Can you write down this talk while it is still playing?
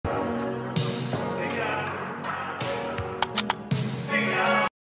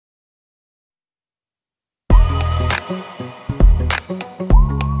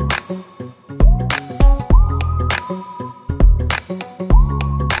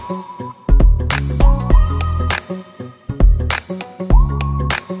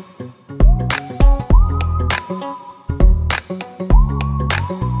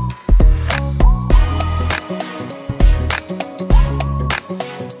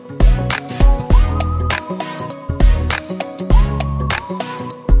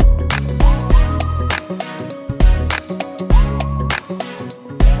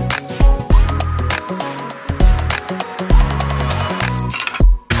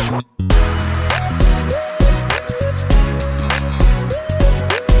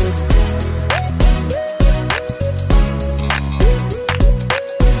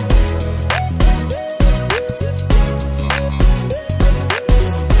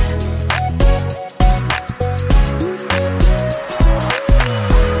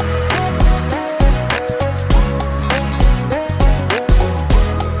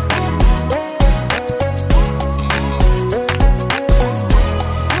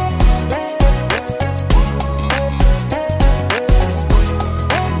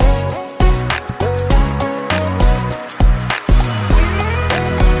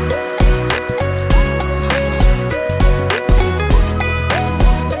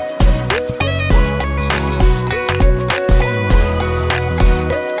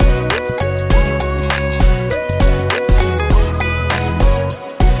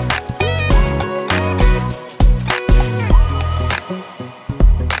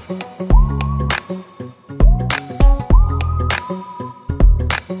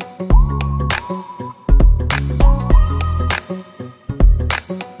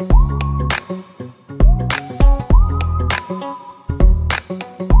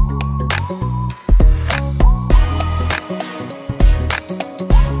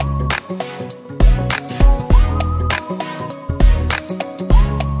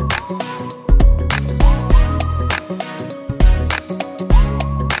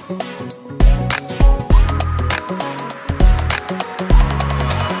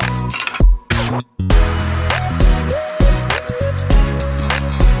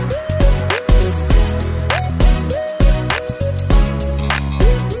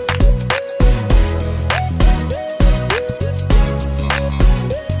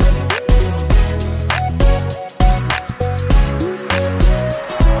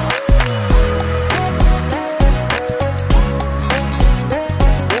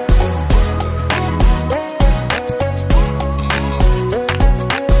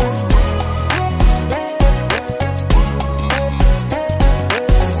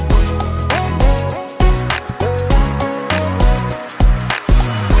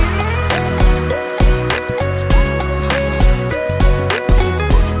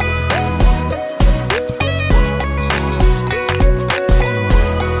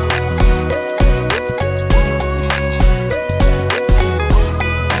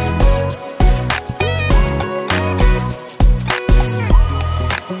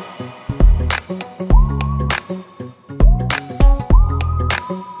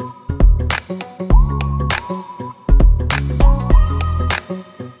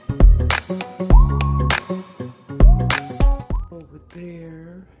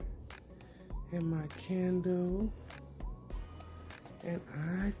candle, and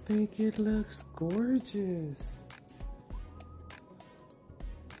I think it looks gorgeous.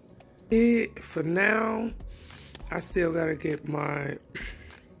 For now, I still gotta get my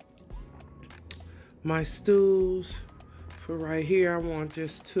stools. For right here, I want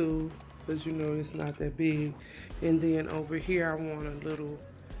just two, because you know it's not that big. And then over here, I want a little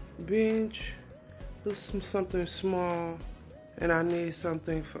bench, something small, and I need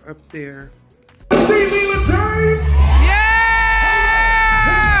something for up there. Leela James! Yeah!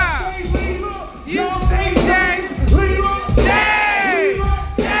 You see James? Leela! James!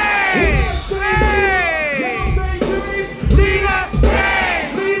 James! Leela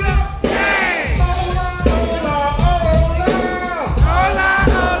James! Leela James! Hola, hola, Hola,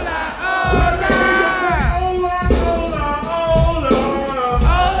 hola, hola! hola, hola, hola.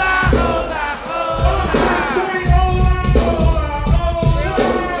 Hola, hola, hola! Say hola, hola, hola.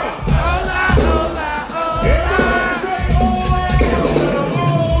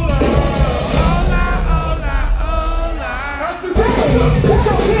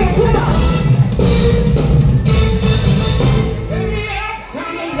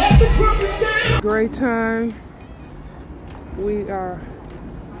 Great time. We are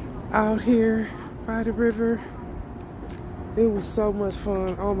out here by the river. It was so much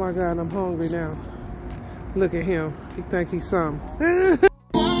fun. Oh my God, I'm hungry now. Look at him. He think he's something.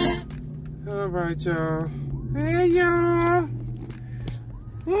 All right, y'all. Hey, y'all.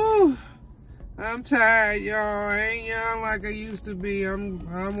 Woo. I'm tired, y'all. I ain't young like I used to be. I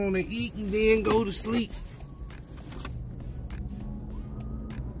want to eat and then go to sleep.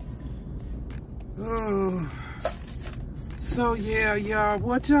 Oh. So yeah, y'all,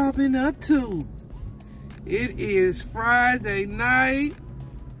 what y'all been up to? It is Friday night.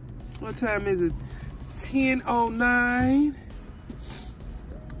 What time is it? 10:09.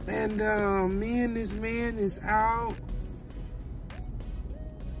 And me and this man is out.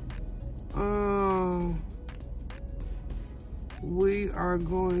 we are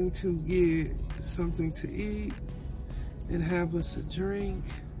going to get something to eat and have us a drink.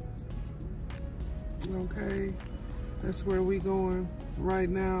 Okay, that's where we going right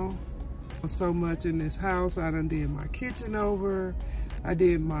now. So much in this house. I done did my kitchen over. I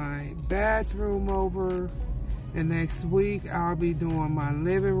did my bathroom over. And next week I'll be doing my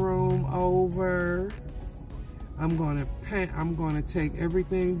living room over. I'm gonna take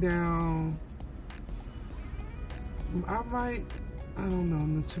everything down. I don't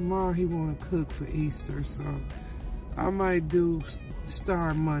know, tomorrow he wanna cook for Easter, so I might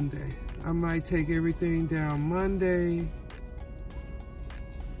start Monday. I might take everything down Monday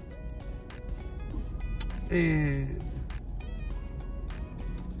and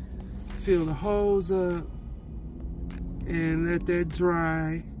fill the hose up and let that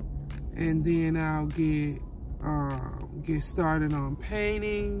dry, and then I'll get started on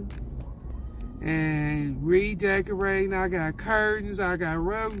painting and redecorating. I got curtains, I got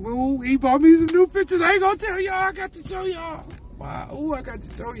rug. Ooh, he bought me some new pictures. I ain't gonna tell y'all. I got to show y'all. Wow. Ooh, I got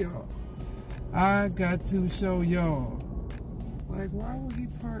to show y'all. I got to show y'all. Like, why would he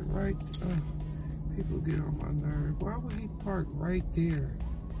park right? People get on my nerve. Why would he park right there?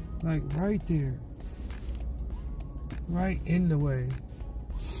 Like right there. Right in the way.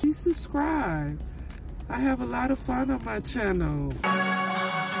 Please subscribe. I have a lot of fun on my channel.